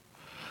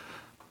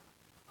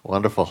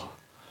Wonderful.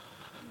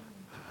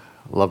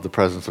 Love the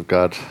presence of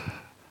God.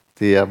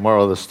 The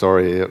moral of the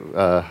story,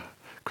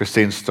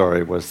 Christine's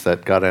story, was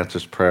that God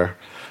answers prayer.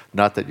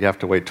 Not that you have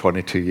to wait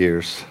 22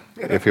 years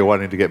if you're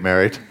wanting to get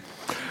married.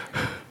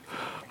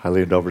 I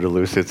leaned over to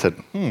Lucy and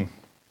said,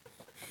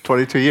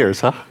 22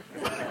 years, huh?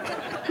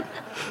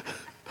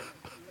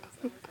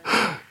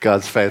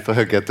 God's faithful,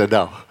 he'll get there.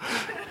 No,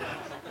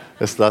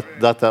 it's not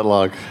that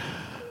long.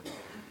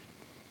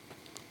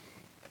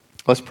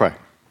 Let's pray.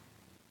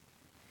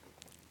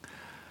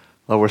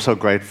 Lord, we're so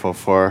grateful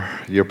for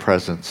your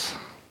presence.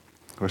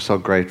 We're so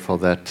grateful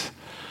that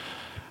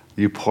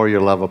you pour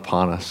your love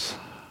upon us,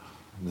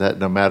 that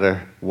no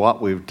matter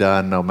what we've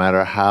done, no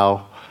matter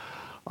how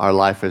our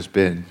life has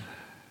been,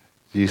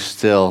 you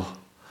still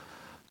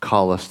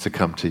call us to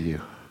come to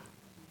you.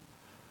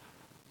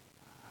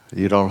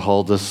 You don't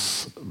hold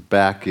us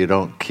back. You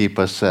don't keep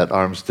us at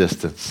arm's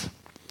distance.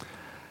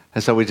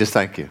 And so we just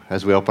thank you.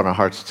 As we open our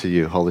hearts to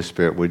you, Holy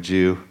Spirit, would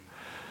you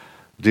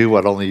do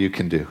what only you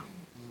can do?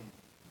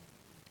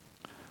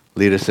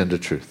 Lead us into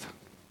truth.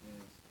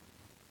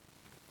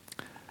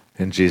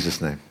 In Jesus'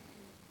 name.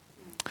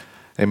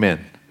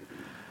 Amen.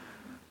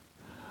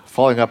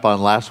 Following up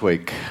on last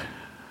week,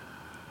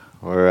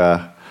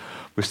 where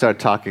we started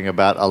talking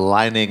about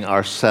aligning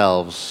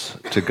ourselves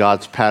to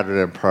God's pattern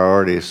and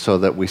priorities so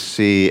that we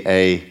see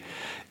a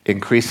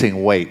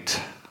increasing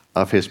weight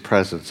of his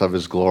presence, of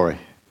his glory.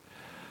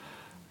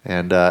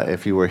 And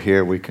if you were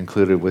here, we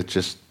concluded with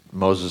just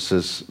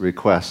Moses'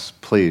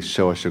 request, please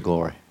show us your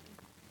glory.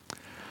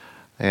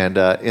 And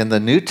in the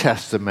New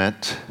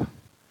Testament,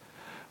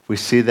 we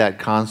see that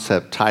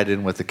concept tied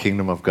in with the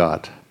kingdom of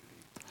God.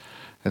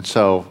 And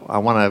so I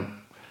want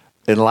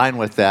to, in line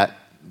with that,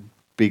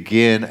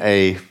 begin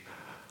a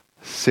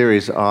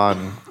series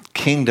on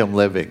kingdom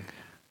living.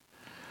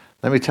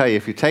 Let me tell you,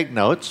 if you take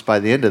notes, by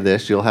the end of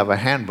this, you'll have a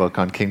handbook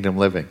on kingdom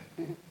living.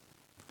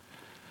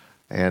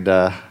 And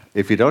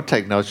if you don't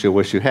take notes, you'll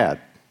wish you had.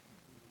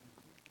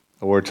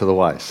 A word to the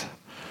wise.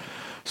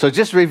 So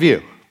just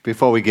review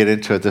before we get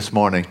into it this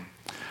morning.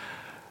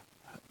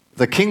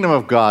 The kingdom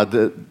of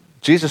God,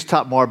 Jesus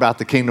taught more about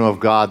the kingdom of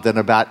God than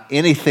about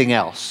anything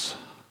else.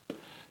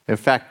 In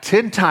fact,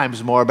 10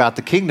 times more about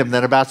the kingdom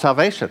than about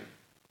salvation.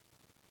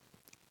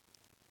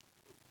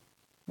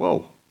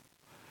 Whoa.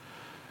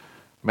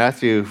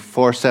 Matthew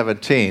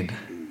 4:17,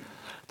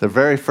 the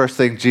very first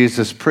thing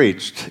Jesus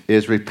preached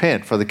is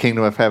repent, for the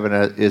kingdom of heaven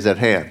is at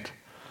hand.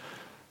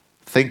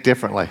 Think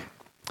differently.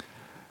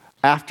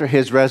 After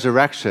his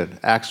resurrection,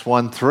 Acts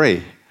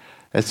 1:3,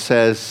 it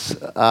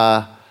says,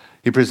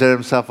 he presented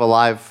himself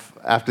alive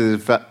after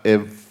the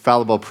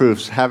infallible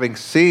proofs, having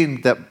seen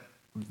that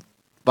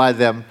by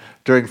them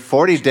during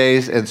 40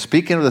 days and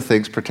speaking of the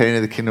things pertaining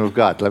to the kingdom of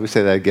God. Let me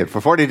say that again. For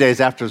 40 days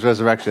after his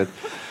resurrection,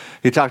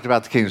 he talked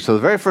about the kingdom. So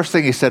the very first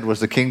thing he said was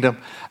the kingdom.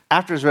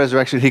 After his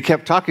resurrection, he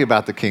kept talking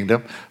about the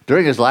kingdom.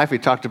 During his life, he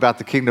talked about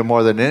the kingdom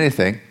more than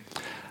anything.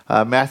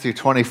 Matthew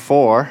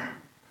 24,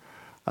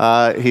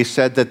 he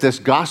said that this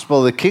gospel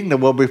of the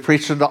kingdom will be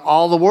preached into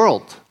all the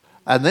world,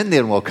 and then the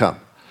end will come.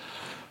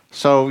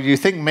 So you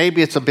think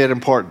maybe it's a bit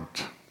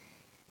important.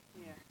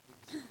 Yeah.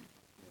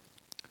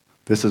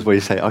 This is where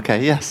you say,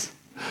 okay, yes,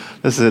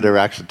 this is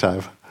interaction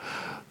time.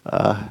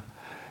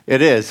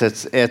 It is.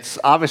 It's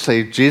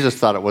obviously Jesus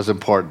thought it was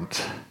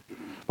important.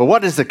 But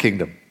what is the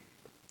kingdom?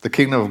 The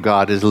kingdom of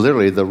God is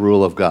literally the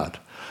rule of God.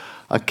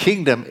 A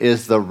kingdom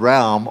is the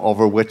realm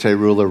over which a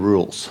ruler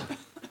rules.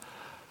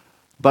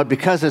 But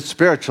because it's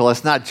spiritual,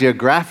 it's not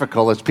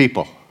geographical, it's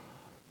people.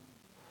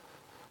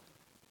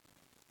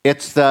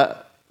 It's the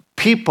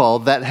people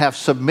that have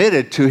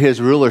submitted to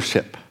his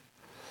rulership.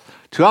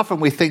 Too often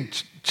we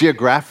think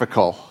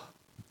geographical,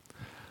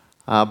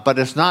 but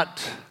that's not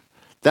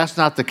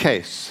the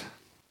case.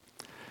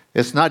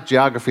 It's not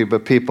geography,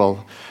 but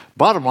people.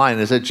 Bottom line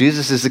is that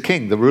Jesus is the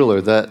king, the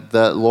ruler,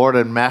 the Lord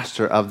and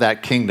master of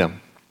that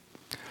kingdom.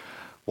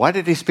 Why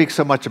did he speak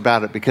so much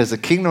about it? Because the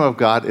kingdom of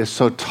God is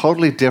so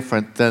totally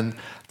different than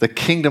the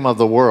kingdom of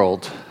the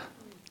world,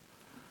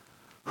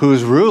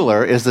 whose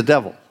ruler is the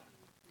devil.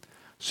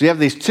 So you have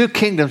these two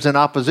kingdoms in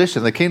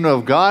opposition. The kingdom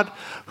of God,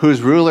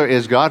 whose ruler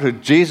is God, who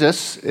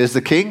Jesus is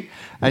the king,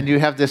 and you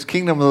have this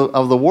kingdom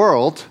of the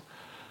world,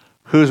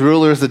 whose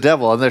ruler is the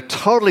devil, and they're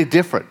totally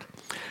different.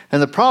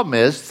 And the problem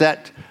is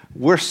that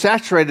we're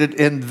saturated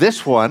in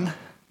this one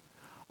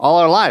all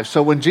our lives.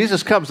 So when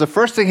Jesus comes, the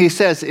first thing he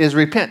says is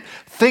repent.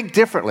 Think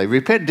differently.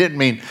 Repent didn't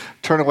mean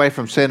turn away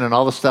from sin and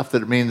all the stuff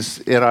that it means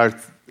in our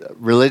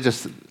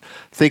religious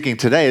thinking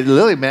today. It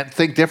literally meant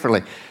think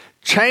differently.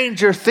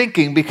 Change your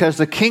thinking because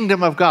the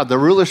kingdom of God, the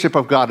rulership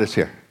of God is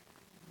here.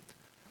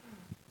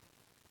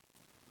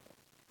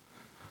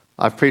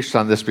 I've preached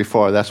on this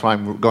before. That's why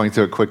I'm going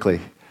through it quickly.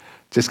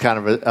 Just kind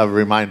of a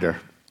reminder.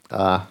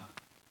 I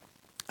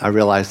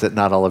realize that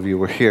not all of you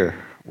were here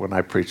when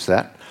I preached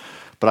that,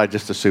 but I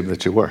just assumed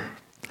that you were.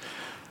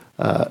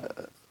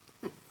 The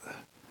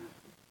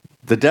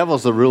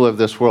devil's the ruler of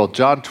this world.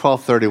 John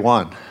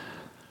 12:31,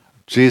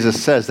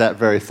 Jesus says that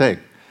very thing.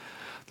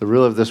 The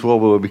ruler of this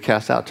world will be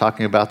cast out,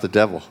 talking about the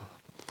devil.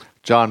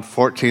 John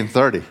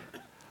 14:30,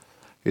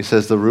 He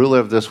says, the ruler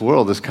of this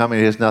world is coming,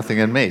 he has nothing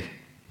in me.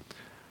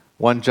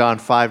 1 John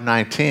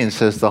 5:19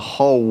 says, the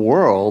whole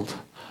world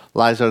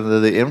lies under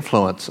the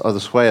influence or the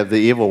sway of the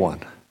evil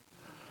one,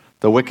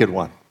 the wicked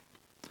one.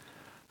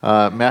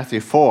 Matthew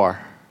 4:8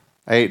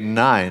 and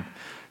 9,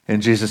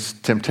 in Jesus'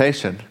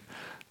 temptation,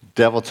 the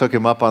devil took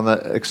him up on the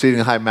exceeding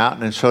high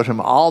mountain and showed him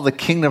all the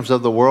kingdoms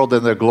of the world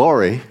and their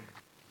glory.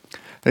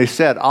 And he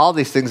said, all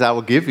these things I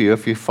will give you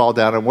if you fall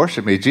down and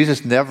worship me.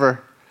 Jesus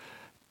never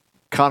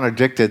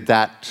contradicted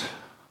that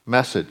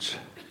message.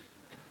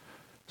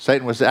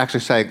 Satan was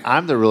actually saying,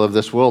 I'm the ruler of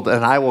this world,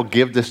 and I will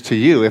give this to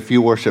you if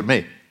you worship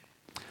me.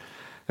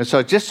 And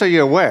so just so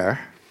you're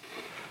aware,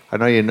 I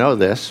know you know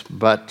this,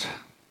 but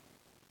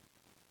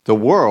the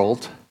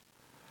world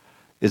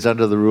is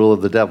under the rule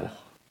of the devil.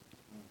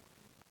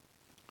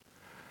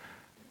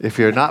 If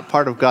you're not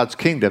part of God's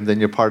kingdom, then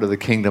you're part of the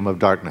kingdom of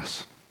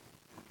darkness.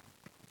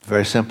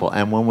 Very simple.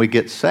 And when we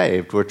get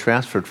saved, we're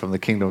transferred from the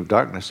kingdom of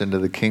darkness into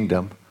the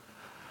kingdom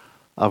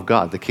of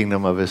God, the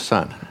kingdom of his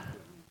Son.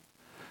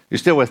 You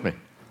still with me?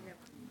 Yep.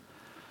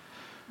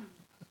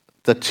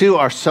 The two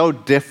are so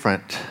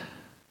different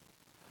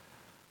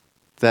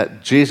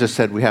that Jesus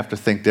said we have to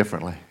think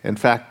differently. In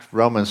fact,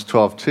 Romans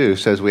 12:2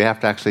 says we have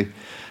to actually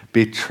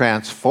be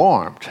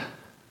transformed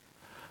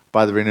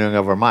by the renewing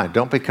of our mind.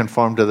 Don't be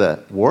conformed to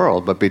the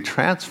world, but be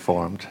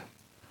transformed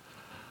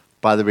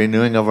by the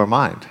renewing of our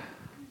mind.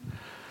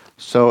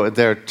 So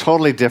they're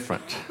totally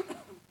different.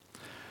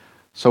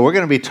 So we're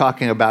going to be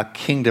talking about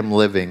kingdom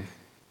living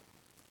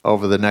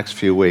over the next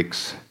few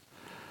weeks.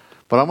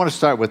 But I want to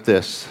start with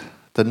this.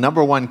 The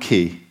number one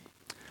key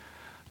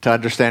to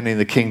understanding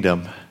the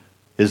kingdom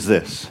is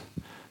this: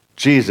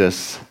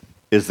 Jesus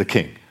is the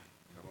King.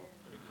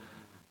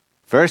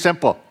 Very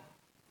simple.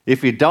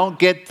 If you don't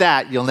get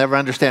that, you'll never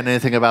understand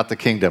anything about the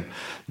kingdom.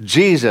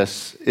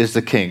 Jesus is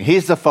the King.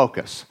 He's the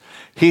focus.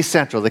 He's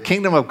central. The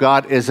kingdom of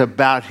God is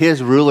about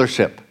his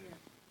rulership.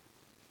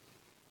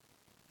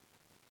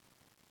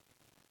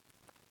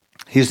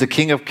 He's the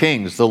King of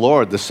Kings, the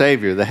Lord, the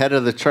Savior, the head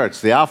of the church,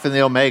 the Alpha and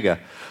the Omega,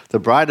 the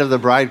bride of the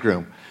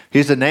bridegroom.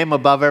 He's the name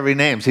above every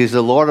name. He's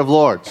the Lord of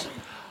lords.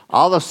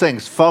 All those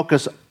things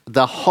focus,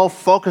 the whole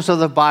focus of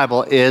the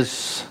Bible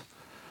is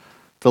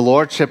the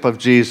lordship of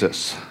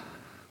Jesus.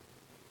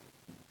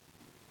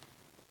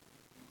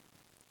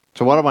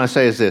 So what I want to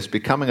say is this: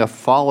 becoming a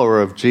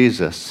follower of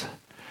Jesus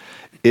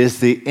is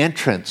the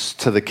entrance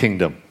to the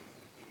kingdom.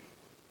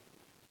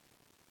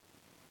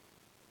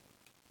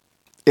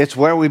 It's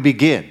where we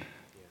begin.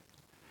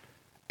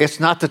 It's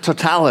not the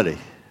totality.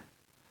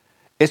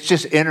 It's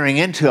just entering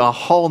into a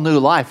whole new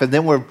life. And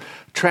then we're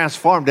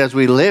transformed as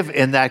we live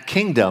in that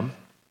kingdom,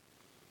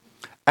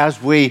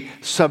 as we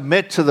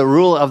submit to the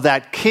rule of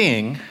that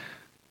king.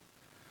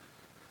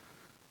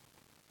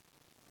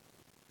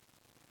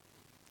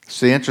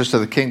 It's the interest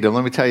of the kingdom.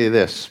 Let me tell you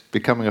this: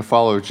 becoming a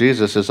follower of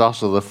Jesus is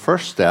also the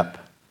first step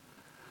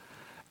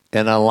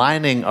in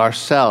aligning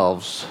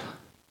ourselves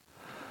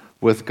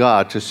with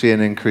God to see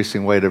an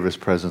increasing weight of his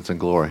presence and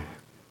glory.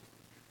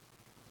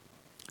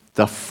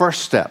 The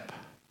first step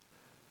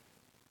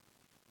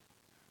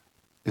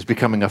is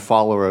becoming a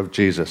follower of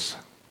Jesus.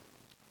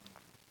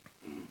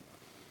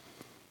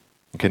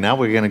 Okay, now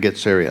we're going to get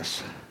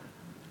serious.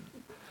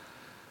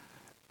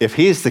 If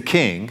he's the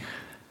king,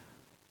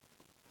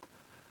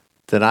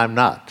 then I'm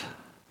not.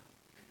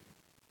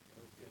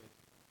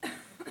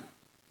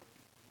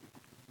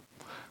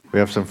 We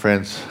have some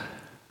friends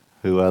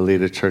who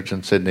lead a church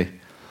in Sydney.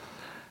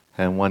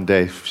 And one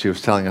day she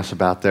was telling us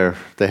about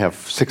they have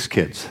 6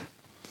 kids.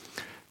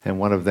 And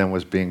one of them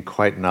was being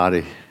quite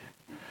naughty.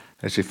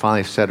 And she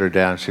finally set her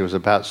down. She was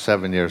about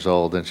 7 years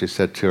old. And she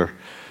said to her,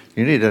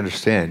 you need to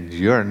understand,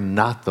 you're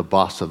not the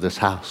boss of this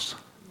house.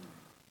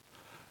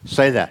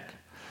 Say that.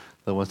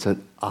 The one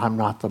said, I'm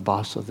not the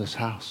boss of this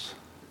house.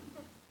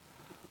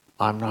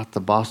 I'm not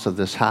the boss of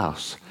this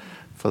house.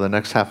 For the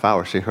next half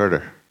hour, she heard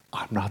her.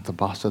 I'm not the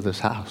boss of this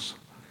house.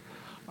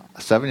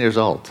 7 years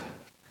old.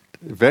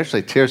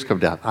 Eventually, tears come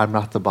down. I'm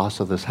not the boss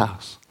of this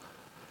house.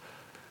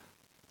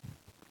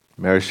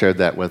 Mary shared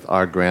that with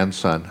our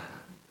grandson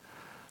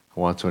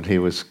once when he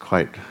was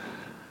quite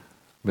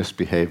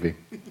misbehaving.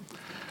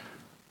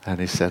 And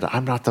he said,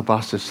 I'm not the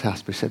boss of this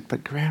house. But he said,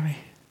 but Grammy,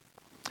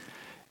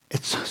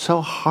 it's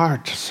so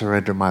hard to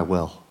surrender my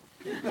will.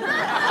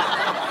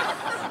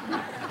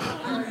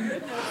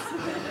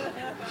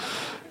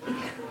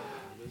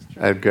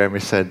 And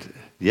Grammy said,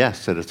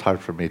 yes, and it's hard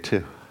for me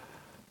too.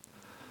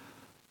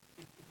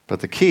 But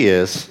the key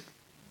is,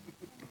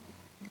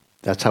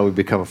 that's how we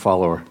become a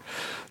follower.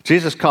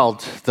 Jesus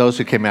called those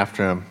who came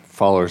after him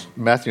followers.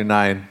 Matthew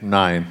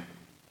 9:9.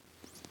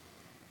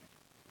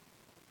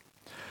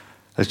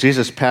 As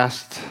Jesus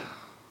passed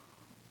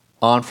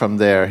on from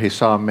there, he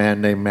saw a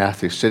man named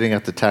Matthew sitting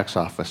at the tax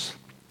office.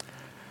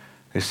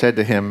 He said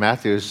to him,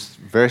 Matthew is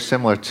very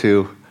similar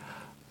to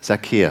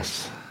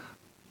Zacchaeus,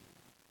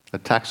 a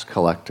tax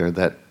collector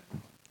that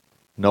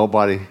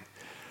nobody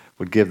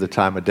would give the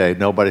time of day.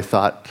 Nobody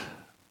thought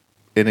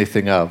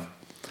anything of.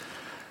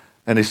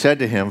 And he said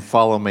to him,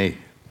 follow me.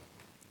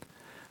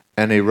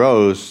 And he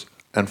rose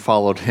and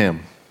followed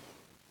him.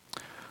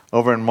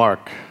 Over in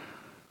Mark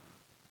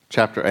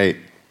chapter 8,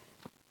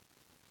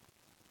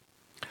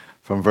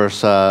 from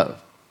verse, it's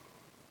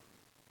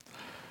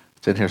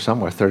in here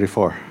somewhere,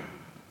 34.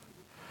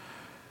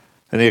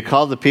 And he had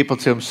called the people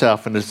to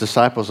himself and his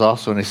disciples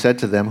also, and he said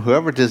to them,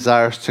 whoever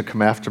desires to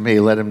come after me,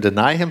 let him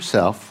deny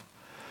himself,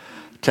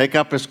 take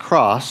up his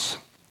cross,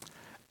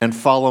 and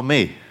follow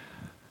me.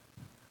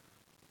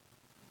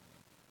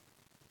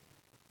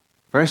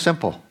 Very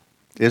simple,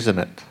 isn't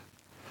it?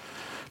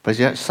 But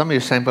yet some of you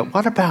are saying, but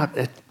what about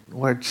it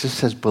where it just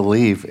says,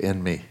 believe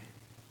in me?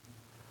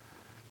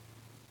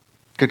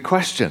 Good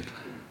question.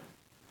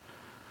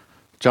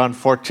 John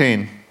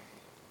 14,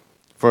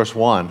 verse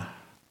 1.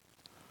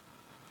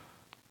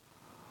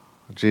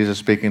 Jesus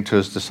speaking to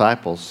his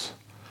disciples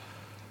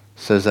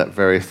says that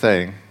very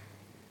thing.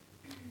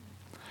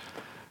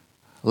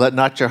 Let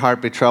not your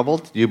heart be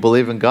troubled. You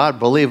believe in God,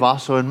 believe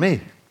also in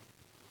me.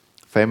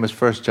 Famous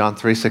verse, John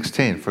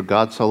 3:16. For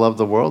God so loved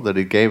the world that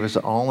he gave his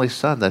only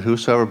Son, that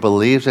whosoever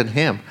believes in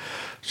him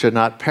should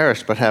not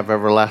perish but have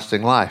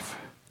everlasting life.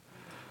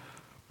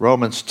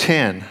 Romans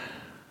 10,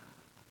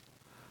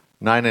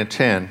 9 and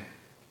 10.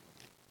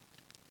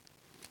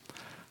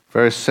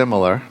 Very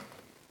similar.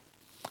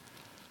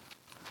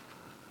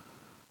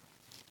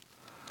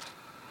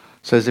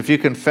 Says, if you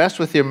confess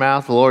with your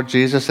mouth the Lord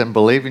Jesus and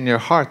believe in your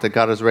heart that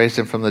God has raised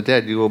him from the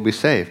dead, you will be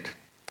saved.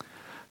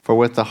 For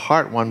with the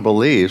heart one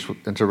believes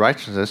into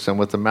righteousness, and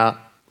with the mouth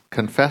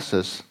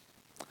confession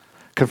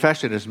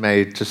is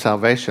made to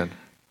salvation.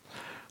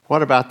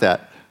 What about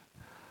that?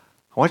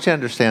 I want you to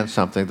understand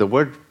something. The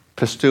word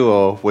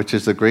pisteuo, which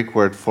is the Greek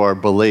word for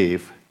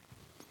believe,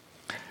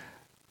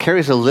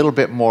 carries a little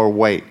bit more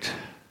weight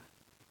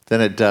than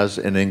it does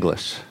in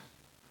English.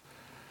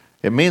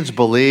 It means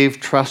believe,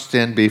 trust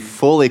in, be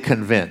fully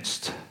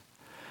convinced.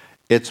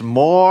 It's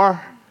more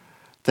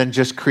than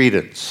just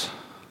credence.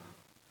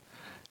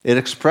 It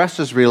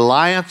expresses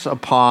reliance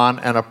upon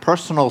and a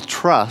personal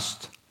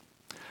trust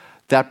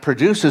that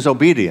produces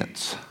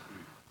obedience.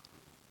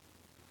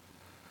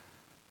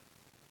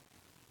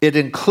 It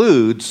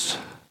includes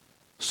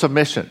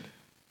submission.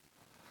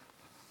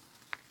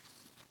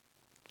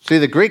 See,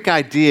 the Greek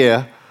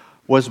idea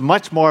was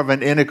much more of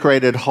an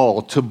integrated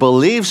whole. To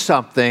believe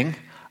something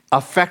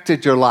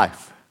affected your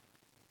life.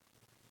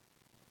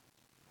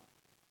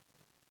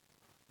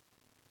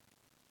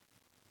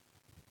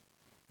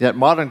 Yet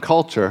modern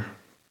culture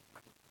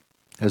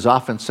has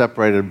often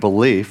separated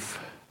belief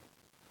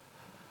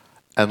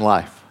and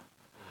life.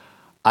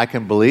 I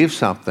can believe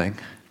something,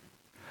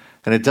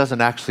 and it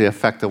doesn't actually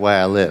affect the way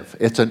I live.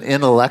 It's an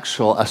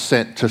intellectual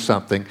assent to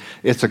something.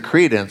 It's a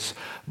credence,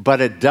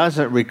 but it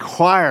doesn't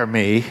require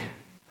me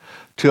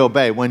to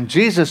obey. When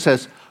Jesus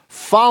says,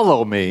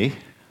 follow me,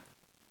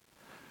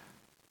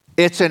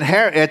 it's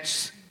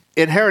inherent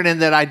in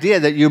that idea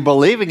that you're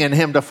believing in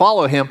him to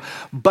follow him,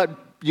 but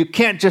you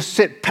can't just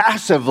sit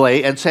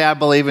passively and say, I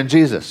believe in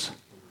Jesus.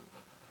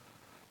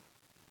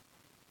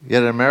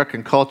 Yet in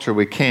American culture,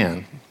 we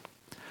can.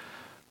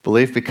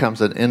 Belief becomes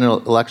an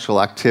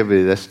intellectual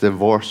activity that's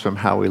divorced from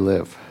how we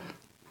live.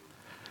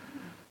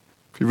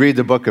 If you read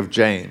the book of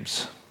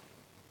James,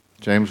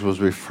 James was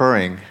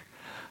referring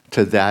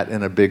to that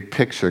in a big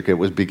picture. It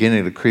was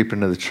beginning to creep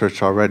into the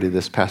church already,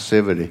 this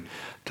passivity.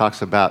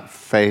 Talks about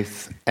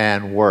faith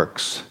and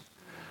works.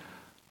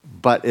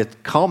 But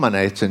it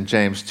culminates in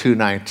James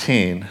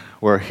 2:19,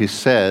 where he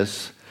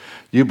says,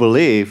 you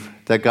believe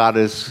that God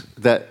is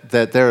that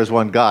there is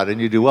one God, and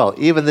you do well.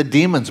 Even the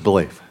demons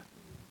believe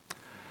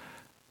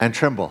and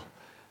tremble.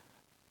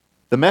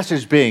 The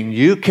message being,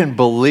 you can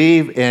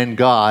believe in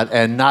God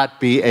and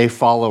not be a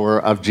follower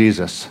of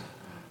Jesus.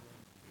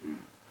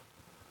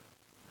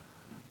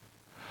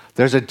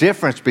 There's a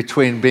difference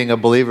between being a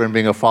believer and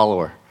being a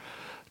follower.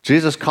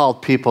 Jesus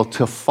called people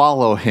to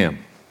follow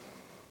him.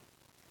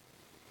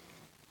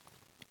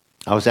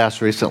 I was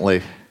asked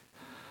recently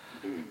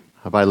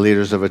by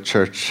leaders of a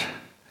church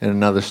in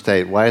another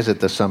state, why is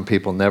it that some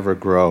people never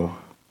grow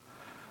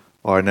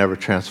or are never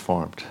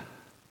transformed?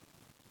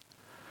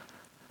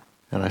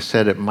 And I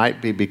said it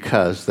might be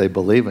because they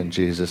believe in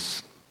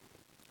Jesus,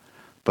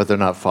 but they're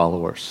not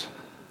followers.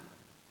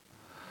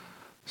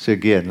 See,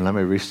 again, let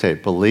me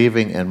restate,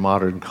 believing in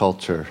modern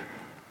culture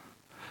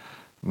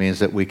means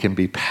that we can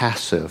be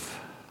passive.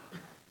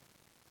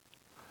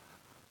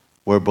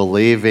 We're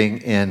believing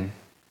in,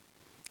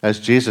 as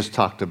Jesus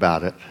talked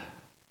about it,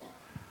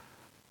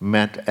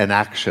 meant an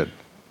action.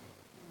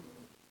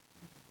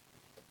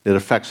 It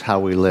affects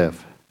how we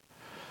live.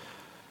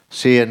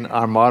 See, in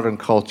our modern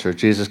culture,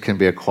 Jesus can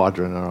be a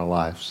quadrant in our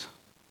lives,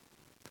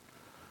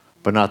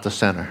 but not the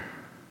center,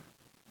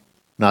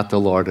 not the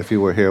Lord. If you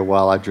were here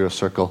while I drew a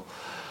circle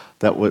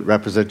that would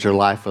represent your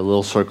life, a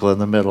little circle in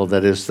the middle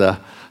that is the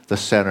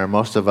center.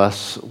 Most of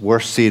us, we're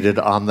seated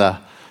in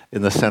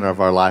the center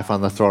of our life,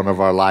 on the throne of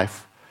our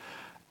life.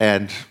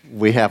 And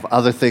we have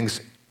other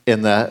things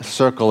in the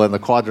circle, in the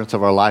quadrants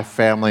of our life,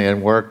 family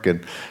and work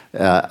and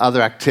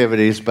other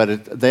activities,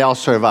 but they all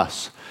serve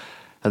us.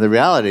 And the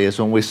reality is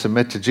when we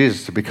submit to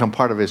Jesus to become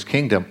part of his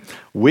kingdom,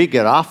 we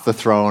get off the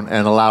throne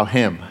and allow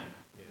him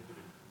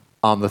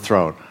on the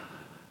throne.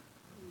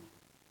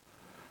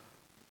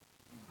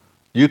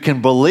 You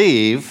can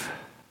believe,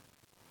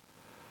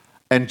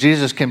 and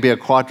Jesus can be a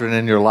quadrant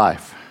in your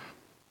life,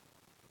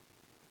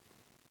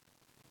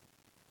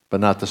 but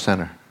not the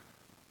center.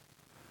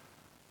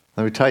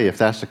 Let me tell you, if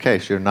that's the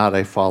case, you're not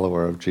a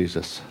follower of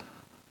Jesus.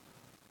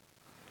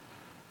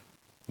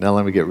 Now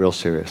let me get real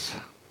serious.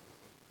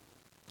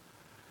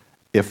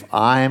 If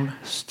I'm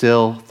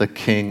still the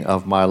king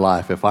of my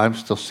life, if I'm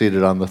still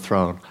seated on the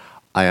throne,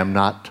 I am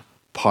not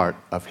part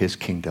of his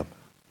kingdom.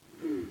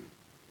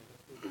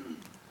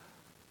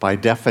 By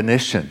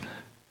definition,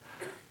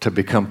 to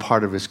become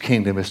part of his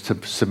kingdom is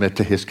to submit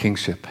to his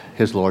kingship,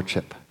 his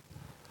lordship.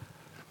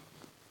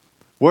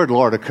 Word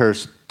Lord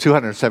occurs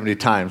 270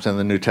 times in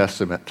the New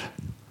Testament.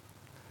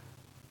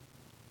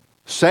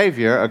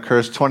 Savior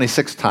occurs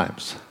 26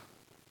 times.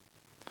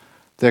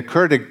 They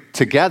occur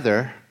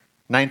together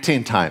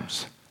 19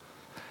 times.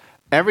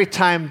 Every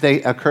time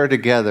they occur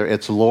together,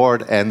 it's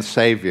Lord and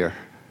Savior.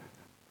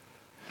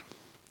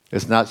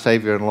 It's not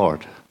Savior and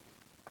Lord.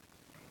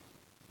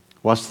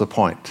 What's the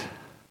point?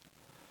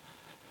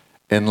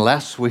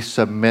 Unless we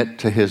submit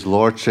to his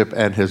lordship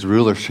and his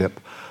rulership,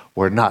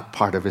 we're not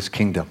part of his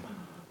kingdom.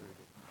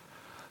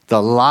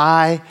 The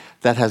lie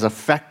that has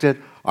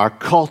affected our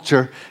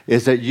culture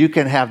is that you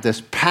can have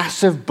this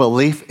passive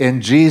belief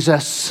in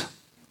Jesus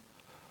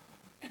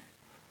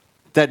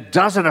that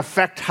doesn't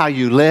affect how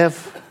you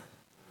live.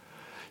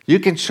 You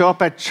can show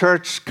up at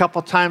church a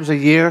couple times a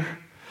year,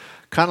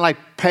 kind of like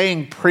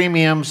paying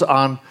premiums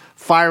on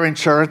fire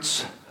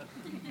insurance,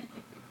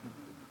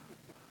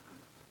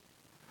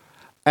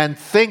 and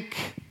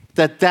think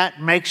that that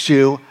makes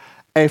you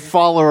a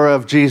follower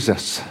of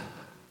Jesus.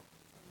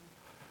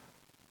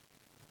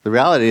 The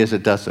reality is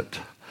it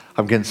doesn't.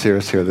 I'm getting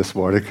serious here this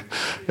morning.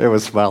 Everyone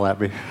smile at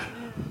me.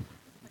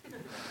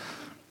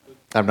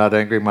 I'm not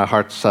angry. My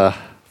heart's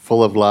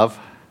full of love.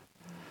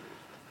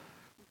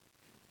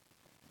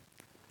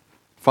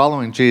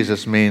 Following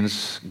Jesus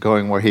means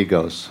going where he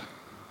goes.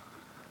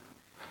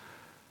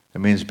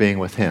 It means being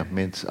with him. It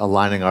means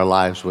aligning our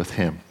lives with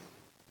him.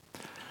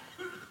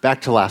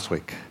 Back to last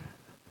week.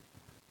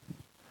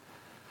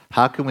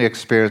 How can we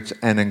experience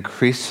an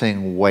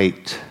increasing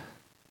weight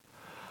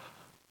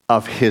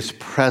of his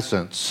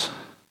presence,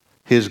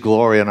 his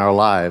glory in our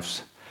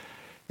lives,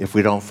 if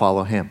we don't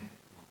follow him?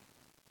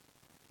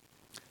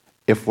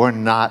 If we're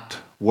not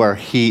where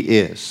he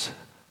is.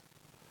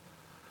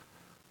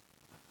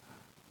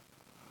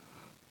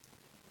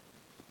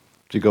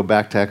 If you go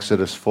back to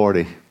Exodus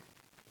 40,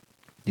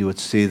 you would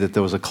see that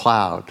there was a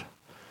cloud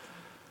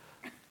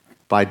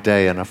by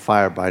day and a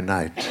fire by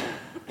night.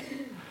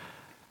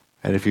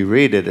 And if you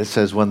read it, it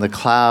says when the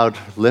cloud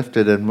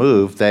lifted and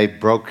moved, they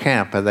broke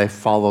camp and they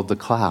followed the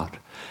cloud.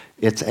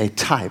 It's a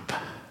type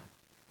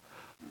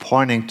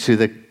pointing to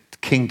the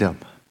kingdom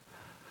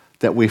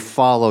that we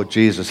follow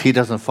Jesus. He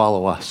doesn't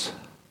follow us.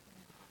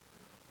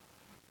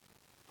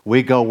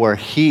 We go where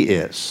he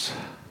is.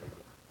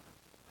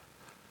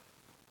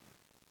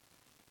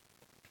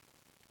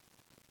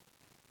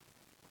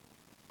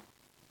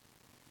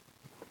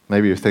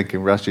 Maybe you're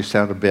thinking, Russ, you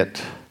sound a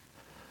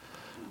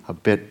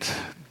bit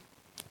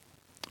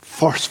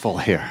forceful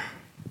here.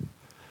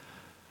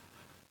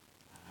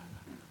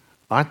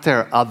 Aren't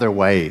there other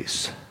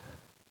ways?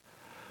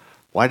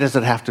 Why does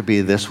it have to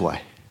be this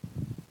way?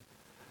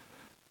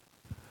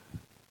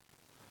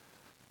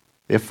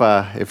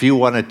 If you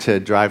wanted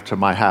to drive to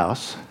my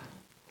house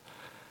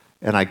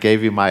and I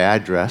gave you my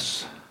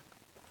address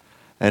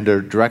and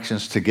the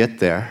directions to get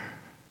there,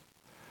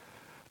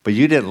 but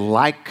you didn't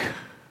like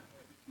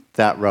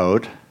that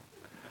road,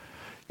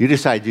 you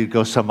decided you'd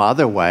go some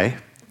other way.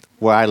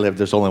 Where I live,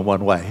 there's only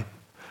one way,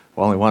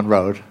 only one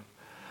road.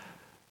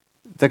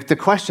 The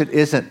question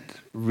isn't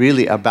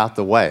really about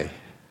the way.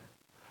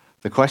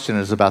 The question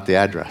is about the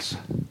address.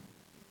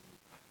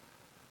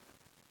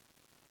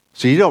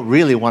 So you don't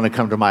really want to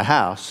come to my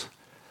house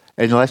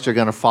unless you're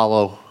going to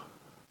follow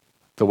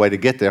the way to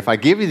get there. If I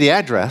give you the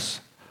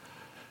address,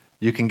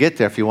 you can get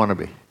there if you want to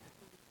be.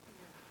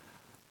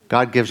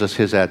 God gives us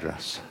his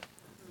address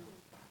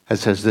and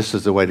says this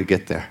is the way to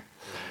get there.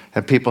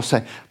 And people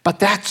say, but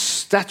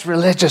that's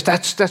religious,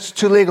 that's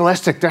too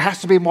legalistic. There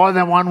has to be more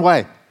than one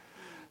way.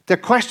 The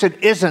question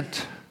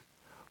isn't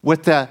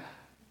with the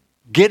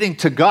getting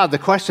to God. The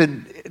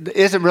question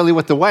isn't really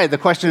with the way. The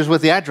question is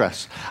with the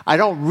address. I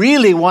don't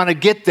really want to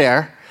get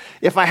there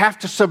if I have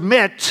to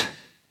submit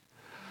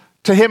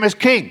to him as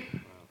king.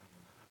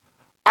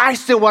 I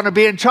still want to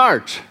be in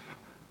charge.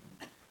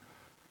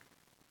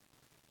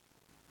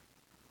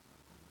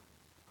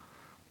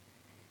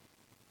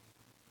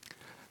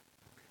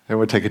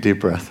 Everyone take a deep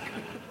breath.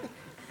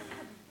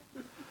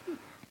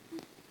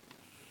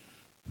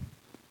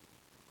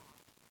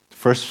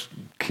 First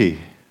key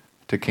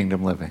to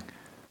kingdom living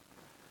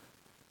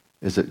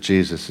is that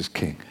Jesus is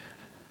king.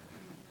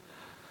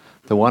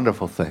 The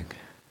wonderful thing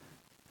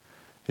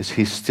is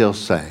he's still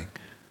saying,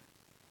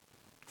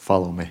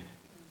 follow me.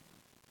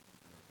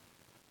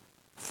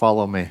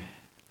 follow me.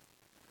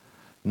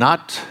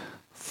 Not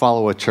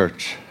follow a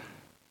church.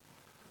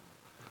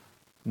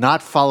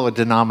 Not follow a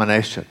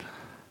denomination.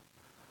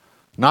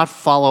 Not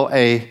follow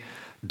a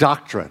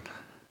doctrine.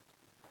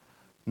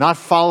 Not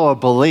follow a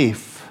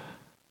belief,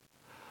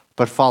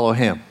 but follow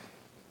him.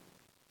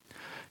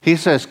 He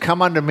says,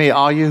 come unto me,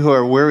 all you who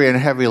are weary and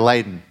heavy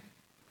laden.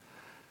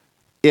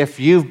 If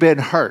you've been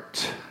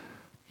hurt,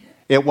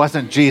 it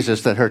wasn't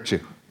Jesus that hurt you.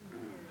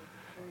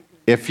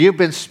 If you've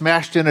been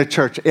smashed in a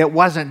church, it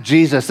wasn't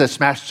Jesus that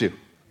smashed you.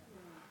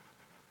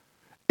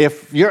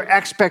 If your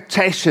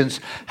expectations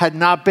had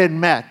not been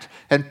met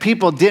and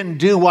people didn't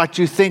do what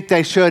you think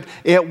they should,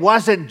 it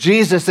wasn't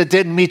Jesus that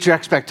didn't meet your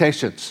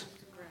expectations.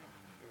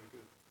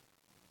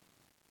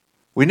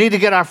 We need to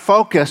get our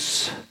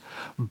focus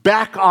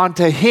back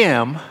onto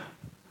him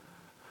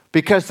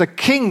because the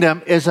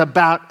kingdom is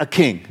about a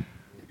king.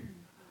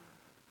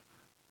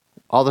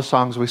 All the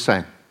songs we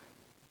sang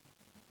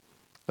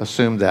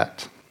assume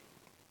that.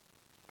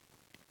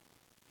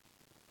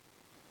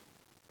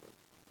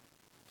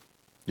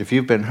 If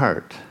you've been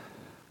hurt,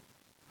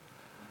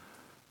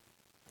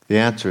 the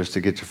answer is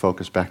to get your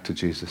focus back to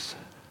Jesus.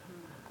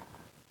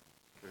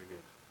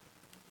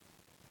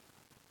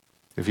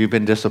 If you've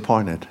been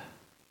disappointed,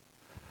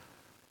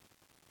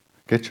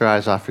 get your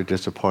eyes off your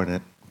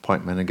disappointment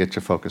and get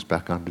your focus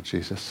back onto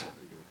Jesus.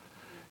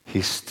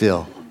 He's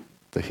still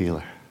the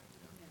healer.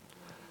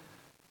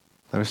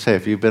 Let me say,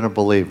 if you've been a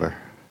believer,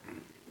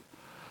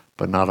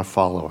 but not a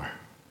follower,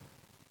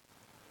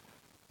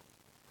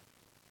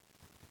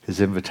 his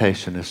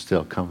invitation is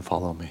still, come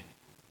follow me.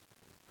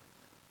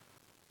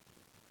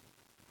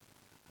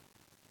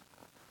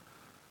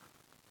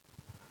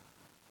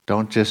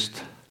 Don't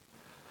just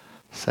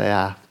say,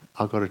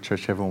 I'll go to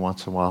church every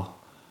once in a while.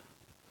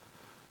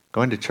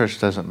 Going to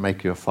church doesn't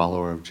make you a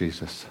follower of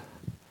Jesus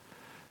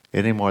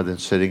any more than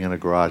sitting in a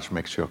garage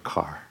makes you a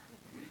car.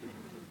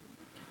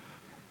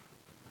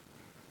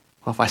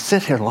 Well, if I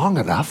sit here long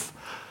enough,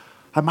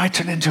 I might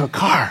turn into a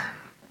car.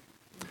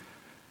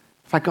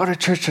 If I go to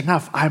church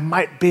enough, I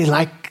might be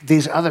like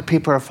these other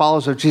people who are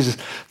followers of Jesus.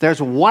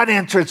 There's one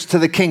entrance to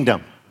the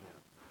kingdom,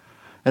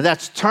 and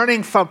that's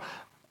turning from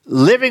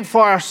living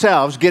for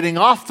ourselves, getting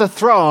off the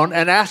throne,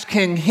 and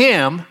asking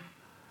him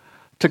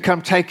to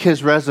come take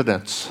his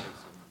residence.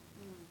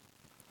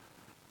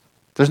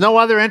 There's no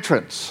other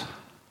entrance.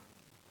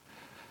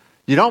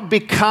 You don't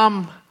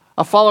become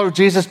a follower of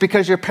Jesus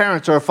because your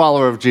parents are a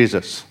follower of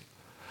Jesus.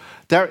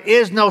 There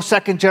is no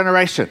second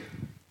generation.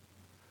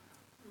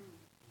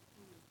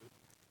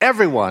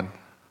 Everyone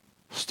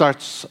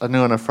starts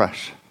anew and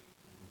afresh.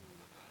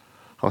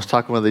 I was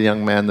talking with a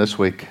young man this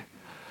week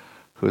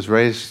who was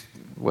raised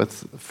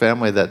with a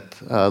family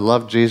that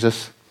loved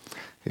Jesus.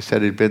 He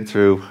said he'd been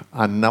through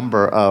a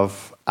number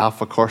of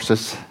Alpha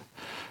courses.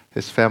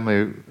 His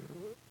family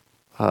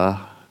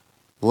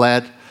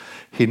led.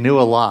 He knew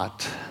a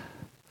lot,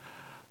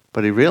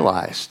 but he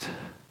realized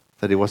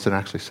that he wasn't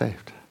actually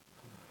saved.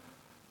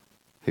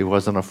 He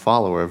wasn't a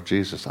follower of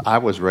Jesus. I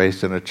was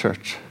raised in a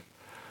church.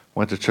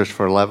 Went to church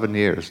for 11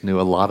 years, knew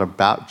a lot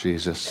about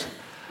Jesus,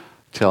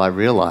 till I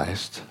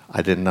realized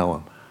I didn't know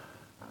him.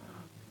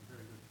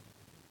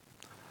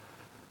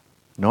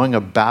 Knowing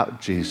about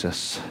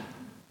Jesus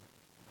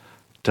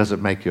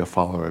doesn't make you a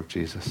follower of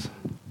Jesus.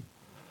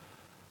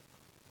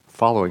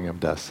 Following him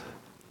does.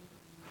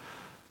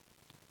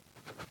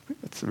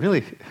 It's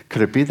really,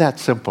 could it be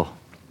that simple?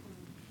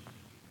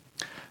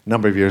 A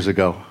number of years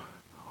ago,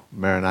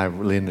 Mary and I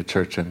were leading the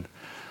church in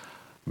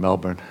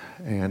Melbourne,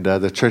 and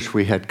the church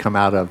we had come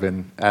out of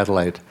in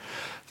Adelaide,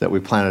 that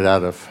we planted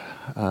out of,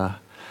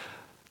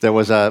 there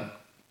was a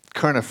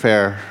current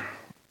affair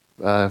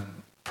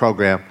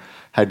program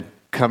had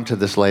come to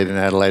this lady in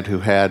Adelaide who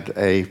had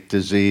a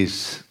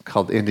disease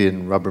called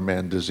Indian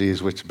rubberman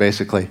disease, which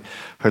basically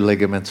her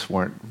ligaments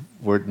were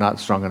not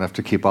strong enough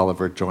to keep all of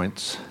her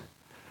joints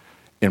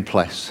in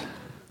place.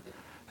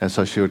 And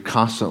so she would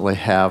constantly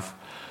have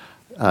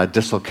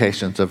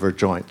dislocations of her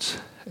joints.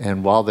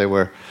 And while they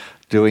were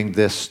doing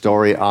this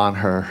story on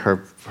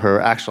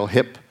her actual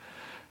hip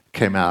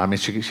came out. I mean,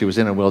 she was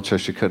in a wheelchair.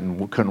 She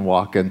couldn't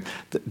walk. And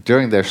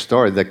during their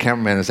story, the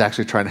cameraman is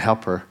actually trying to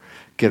help her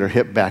get her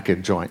hip back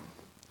in joint.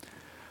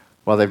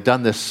 Well, they've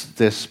done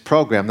this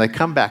program. They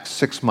come back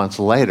 6 months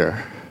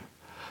later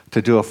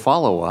to do a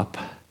follow-up,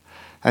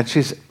 and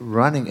she's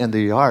running in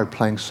the yard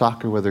playing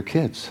soccer with her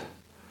kids.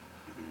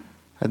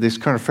 And these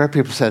current affair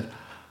people said,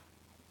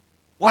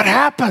 "What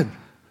happened?"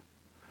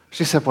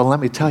 She said, "Well,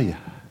 let me tell you."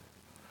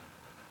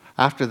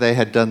 After they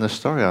had done the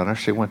story on her,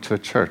 she went to a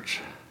church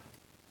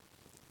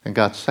and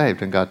got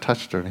saved, and God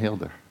touched her and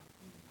healed her.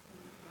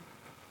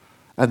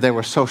 And they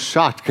were so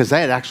shocked because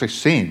they had actually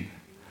seen.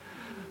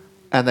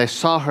 And they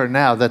saw her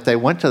now that they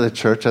went to the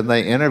church and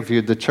they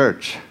interviewed the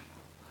church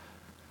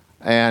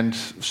and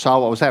saw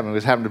what was happening. It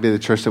was happened to be the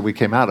church that we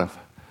came out of.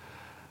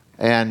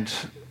 And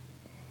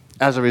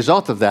as a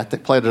result of that, they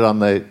played it on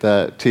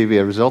the TV.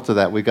 As a result of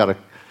that,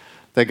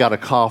 they got a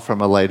call from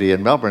a lady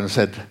in Melbourne and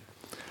said,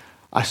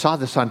 "I saw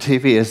this on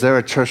TV. Is there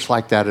a church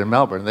like that in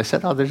Melbourne?" And they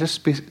said, "Oh, there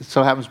just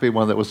so happens to be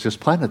one that was just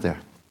planted there."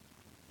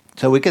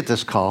 So we get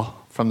this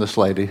call from this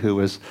lady who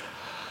was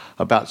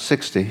about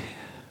 60,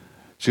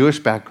 Jewish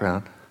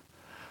background,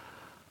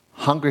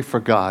 hungry for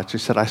God. She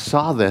said, I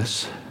saw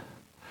this.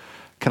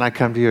 Can I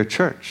come to your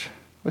church?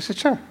 We said,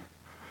 sure.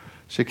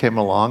 She came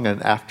along,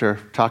 and after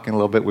talking a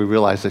little bit, we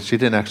realized that she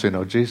didn't actually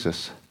know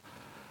Jesus.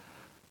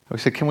 We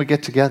said, can we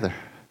get together?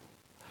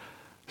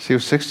 She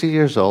was 60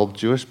 years old,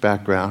 Jewish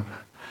background.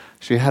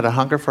 She had a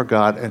hunger for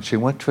God, and she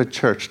went to a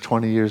church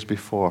 20 years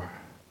before.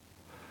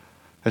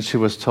 And she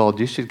was told,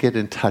 you should get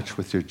in touch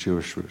with your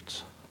Jewish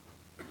roots.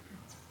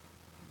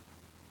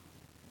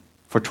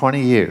 For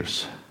 20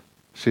 years,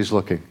 she's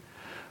looking.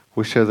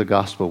 We share the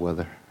gospel with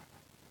her.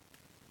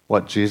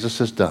 What Jesus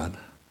has done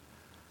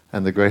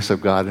and the grace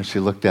of God. And she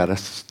looked at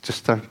us, just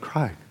started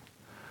crying.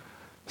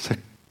 I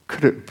said,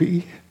 could it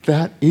be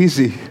that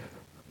easy?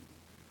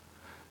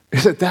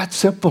 Is it that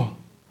simple?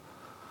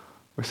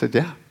 We said,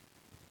 yeah.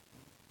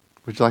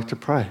 Would you like to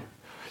pray?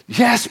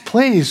 Yes,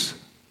 please.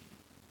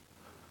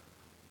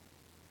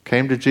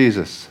 Came to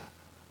Jesus.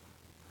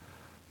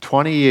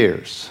 20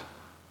 years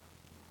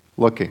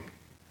looking.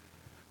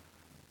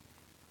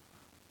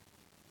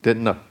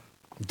 Didn't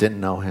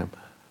know him.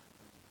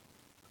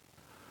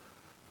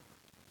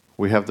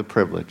 We have the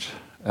privilege,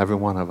 every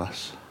one of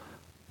us,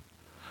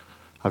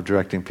 of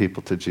directing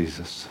people to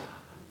Jesus,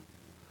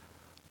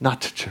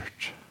 not to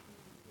church.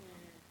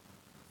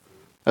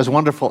 As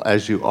wonderful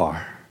as you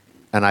are,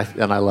 and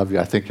I love you,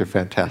 I think you're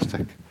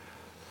fantastic,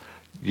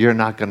 you're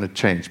not going to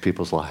change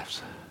people's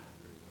lives.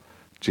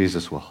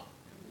 Jesus will.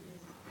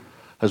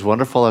 As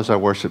wonderful as our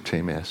worship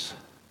team is,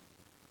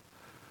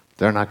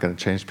 they're not going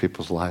to change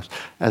people's lives.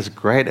 As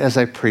great as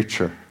a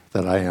preacher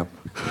that I am.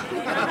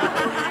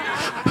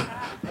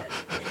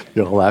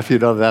 You'll laugh, you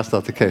know that's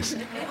not the case.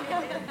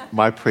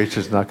 My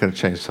preacher's not going to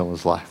change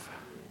someone's life.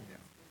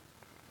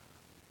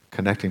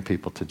 Connecting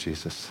people to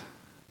Jesus.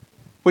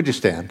 Would you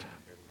stand?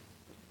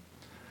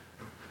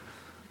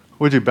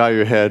 Would you bow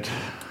your head?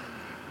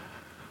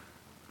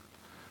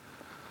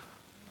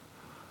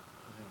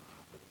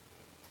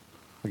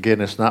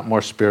 Again, it's not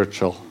more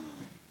spiritual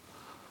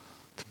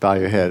to bow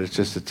your head.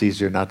 It's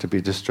easier not to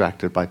be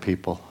distracted by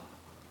people.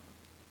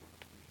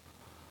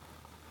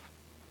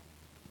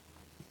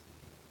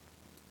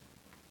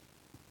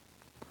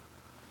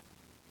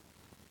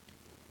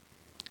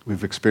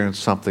 We've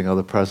experienced something of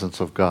the presence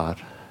of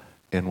God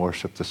in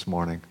worship this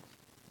morning.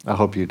 I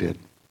hope you did.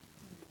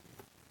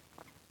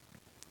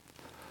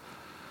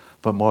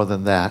 But more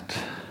than that,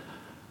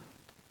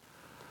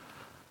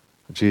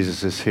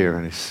 Jesus is here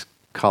and he's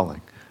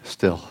calling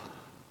still.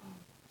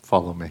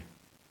 Follow me.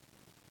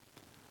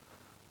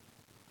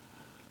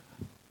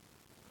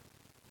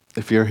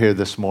 If you're here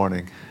this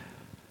morning,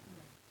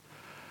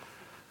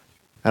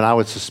 and I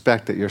would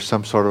suspect that you're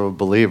some sort of a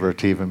believer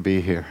to even be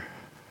here.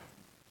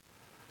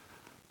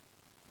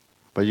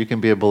 But you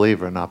can be a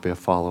believer and not be a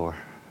follower.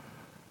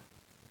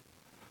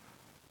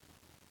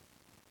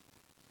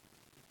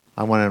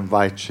 I want to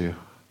invite you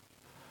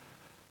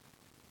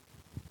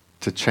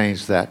to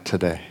change that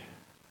today.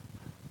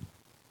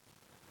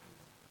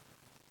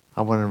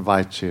 I want to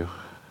invite you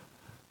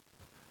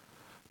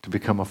to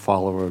become a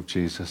follower of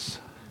Jesus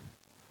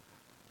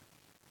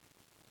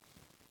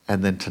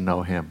and then to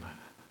know him.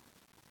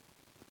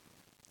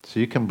 So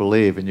you can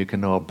believe and you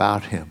can know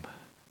about him,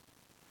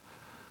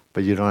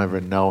 but you don't ever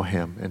know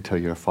him until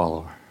you're a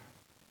follower.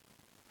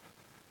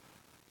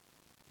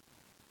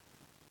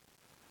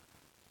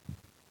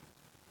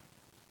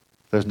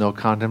 There's no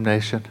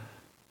condemnation.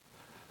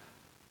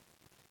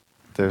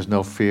 There's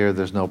no fear.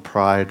 There's no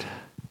pride.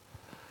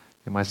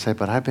 You might say,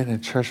 but I've been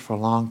in church for a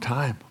long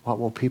time. What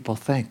will people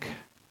think?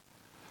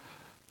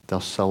 They'll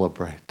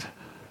celebrate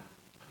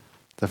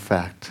the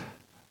fact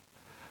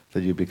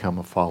that you become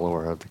a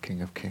follower of the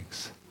King of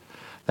Kings.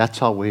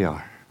 That's all we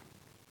are.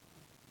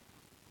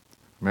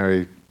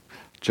 Mary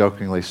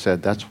jokingly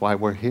said, that's why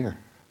we're here.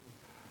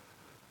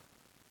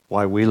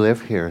 Why we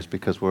live here is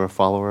because we're a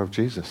follower of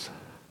Jesus.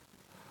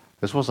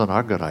 This wasn't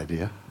our good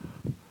idea.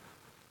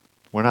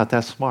 We're not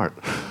that smart.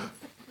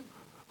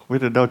 We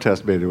didn't know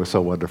Tasmania was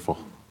so wonderful.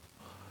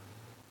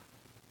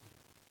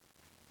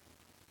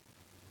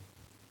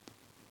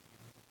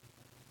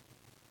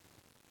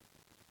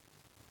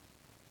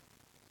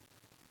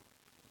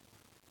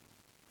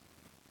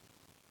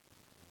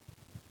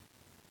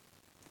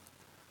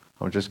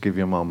 I'll just give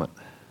you a moment.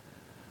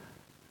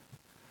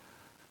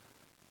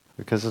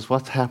 Because it's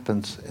what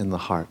happens in the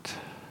heart.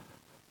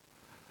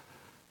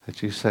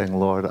 That you saying,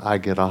 Lord, I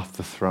get off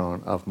the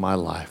throne of my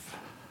life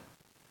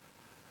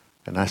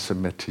and I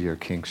submit to your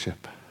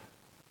kingship,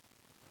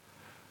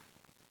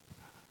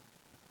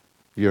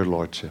 your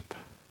lordship.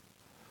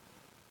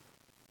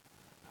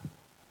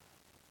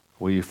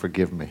 Will you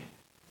forgive me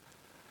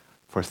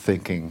for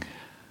thinking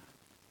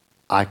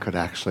I could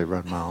actually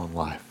run my own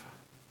life?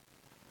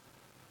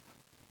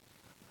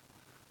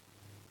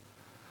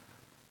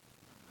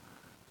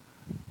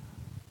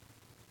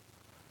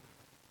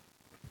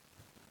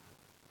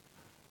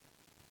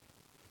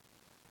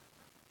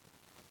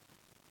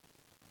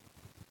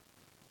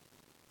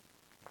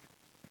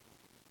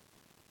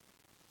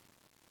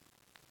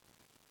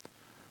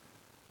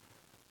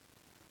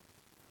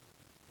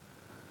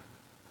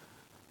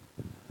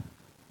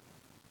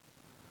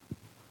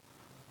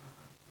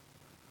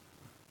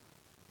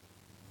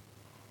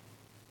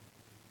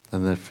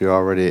 And if you're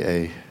already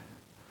a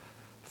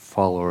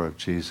follower of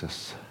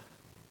Jesus,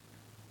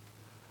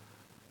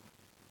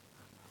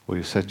 will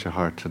you set your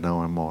heart to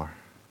know him more?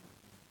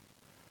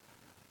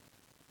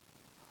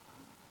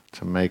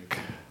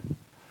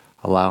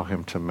 Allow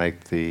him to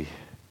make the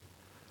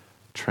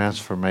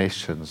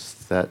transformations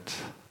that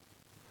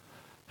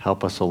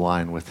help us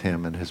align with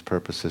him and his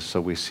purposes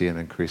so we see an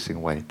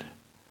increasing weight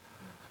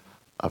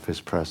of his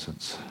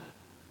presence.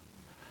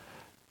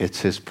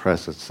 It's his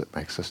presence that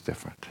makes us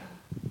different.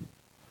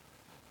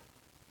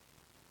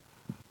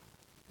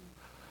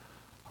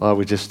 Lord,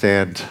 we just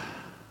stand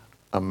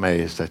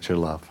amazed at your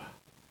love.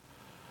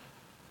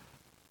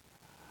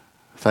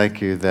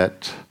 Thank you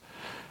that,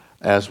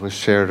 as was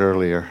shared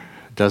earlier,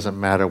 it doesn't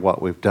matter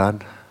what we've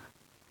done,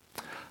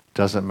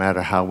 doesn't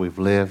matter how we've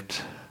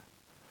lived,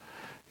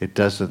 it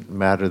doesn't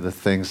matter the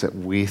things that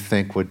we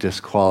think would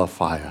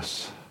disqualify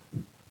us.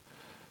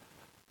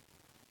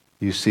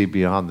 You see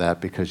beyond that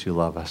because you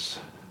love us.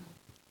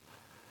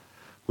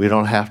 We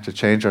don't have to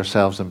change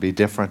ourselves and be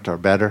different or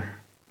better.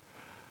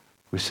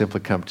 We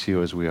simply come to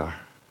you as we are.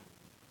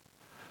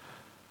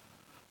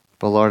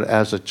 But Lord,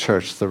 as a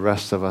church, the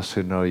rest of us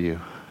who know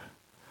you,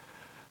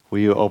 will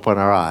you open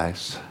our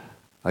eyes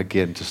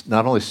again to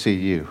not only see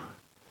you,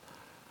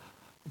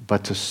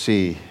 but to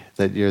see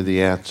that you're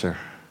the answer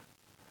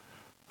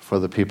for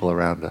the people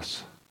around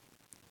us,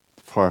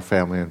 for our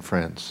family and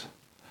friends.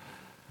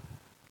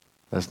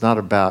 It's not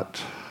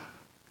about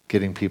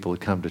getting people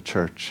to come to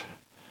church.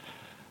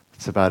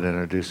 It's about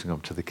introducing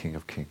them to the King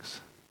of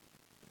Kings.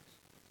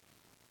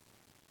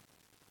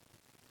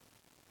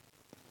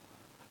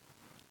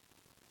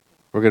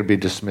 We're going to be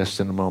dismissed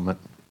in a moment.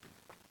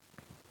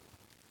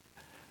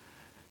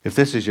 If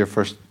this is your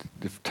first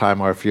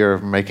time, or if you're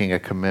making a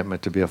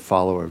commitment to be a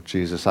follower of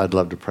Jesus, I'd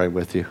love to pray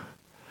with you.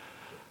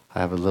 I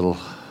have a little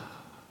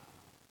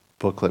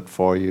booklet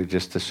for you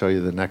just to show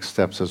you the next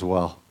steps as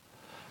well.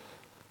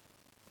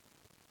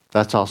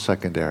 That's all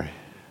secondary.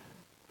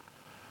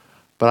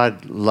 But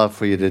I'd love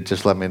for you to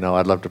just let me know.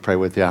 I'd love to pray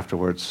with you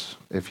afterwards.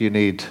 If you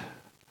need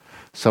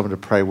someone to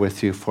pray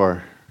with you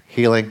for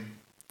healing,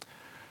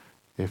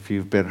 if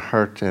you've been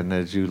hurt and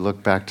as you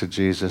look back to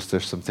Jesus,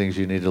 there's some things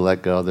you need to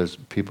let go. There's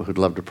people who'd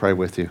love to pray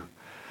with you.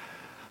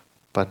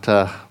 But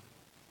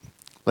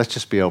let's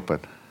just be open.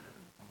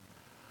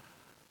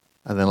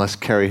 And then let's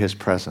carry his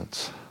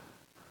presence.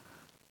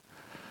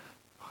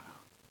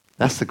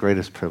 That's the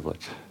greatest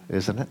privilege,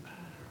 isn't it?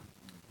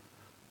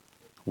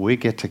 We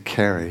get to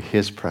carry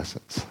his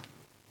presence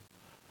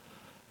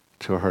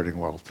to a hurting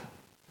world.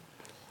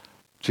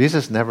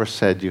 Jesus never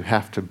said you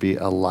have to be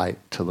a light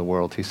to the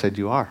world. He said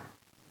you are.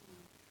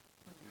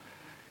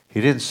 He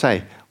didn't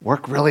say,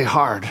 work really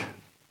hard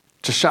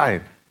to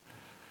shine.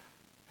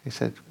 He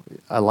said,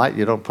 a light,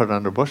 you don't put it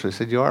under bushes. He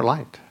said, you are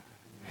light.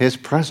 His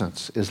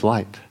presence is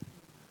light.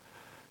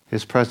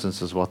 His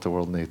presence is what the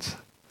world needs.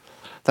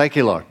 Thank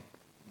you, Lord.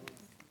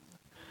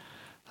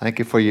 Thank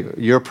you for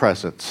your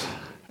presence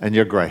and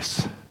your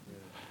grace.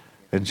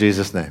 In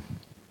Jesus' name.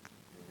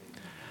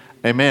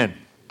 Amen.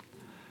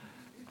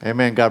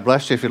 Amen. God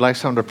bless you. If you'd like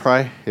someone to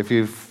pray, if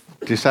you've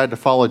decided to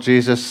follow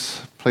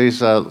Jesus, please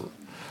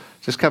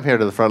just come here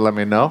to the front and let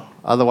me know.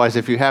 Otherwise,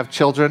 if you have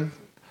children,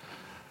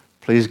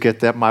 please get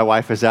them. My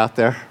wife is out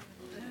there,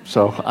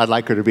 so I'd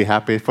like her to be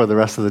happy for the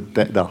rest of the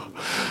day. No,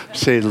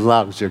 she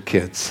loves your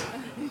kids.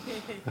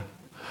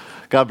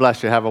 God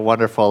bless you. Have a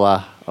wonderful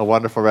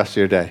rest of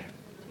your day.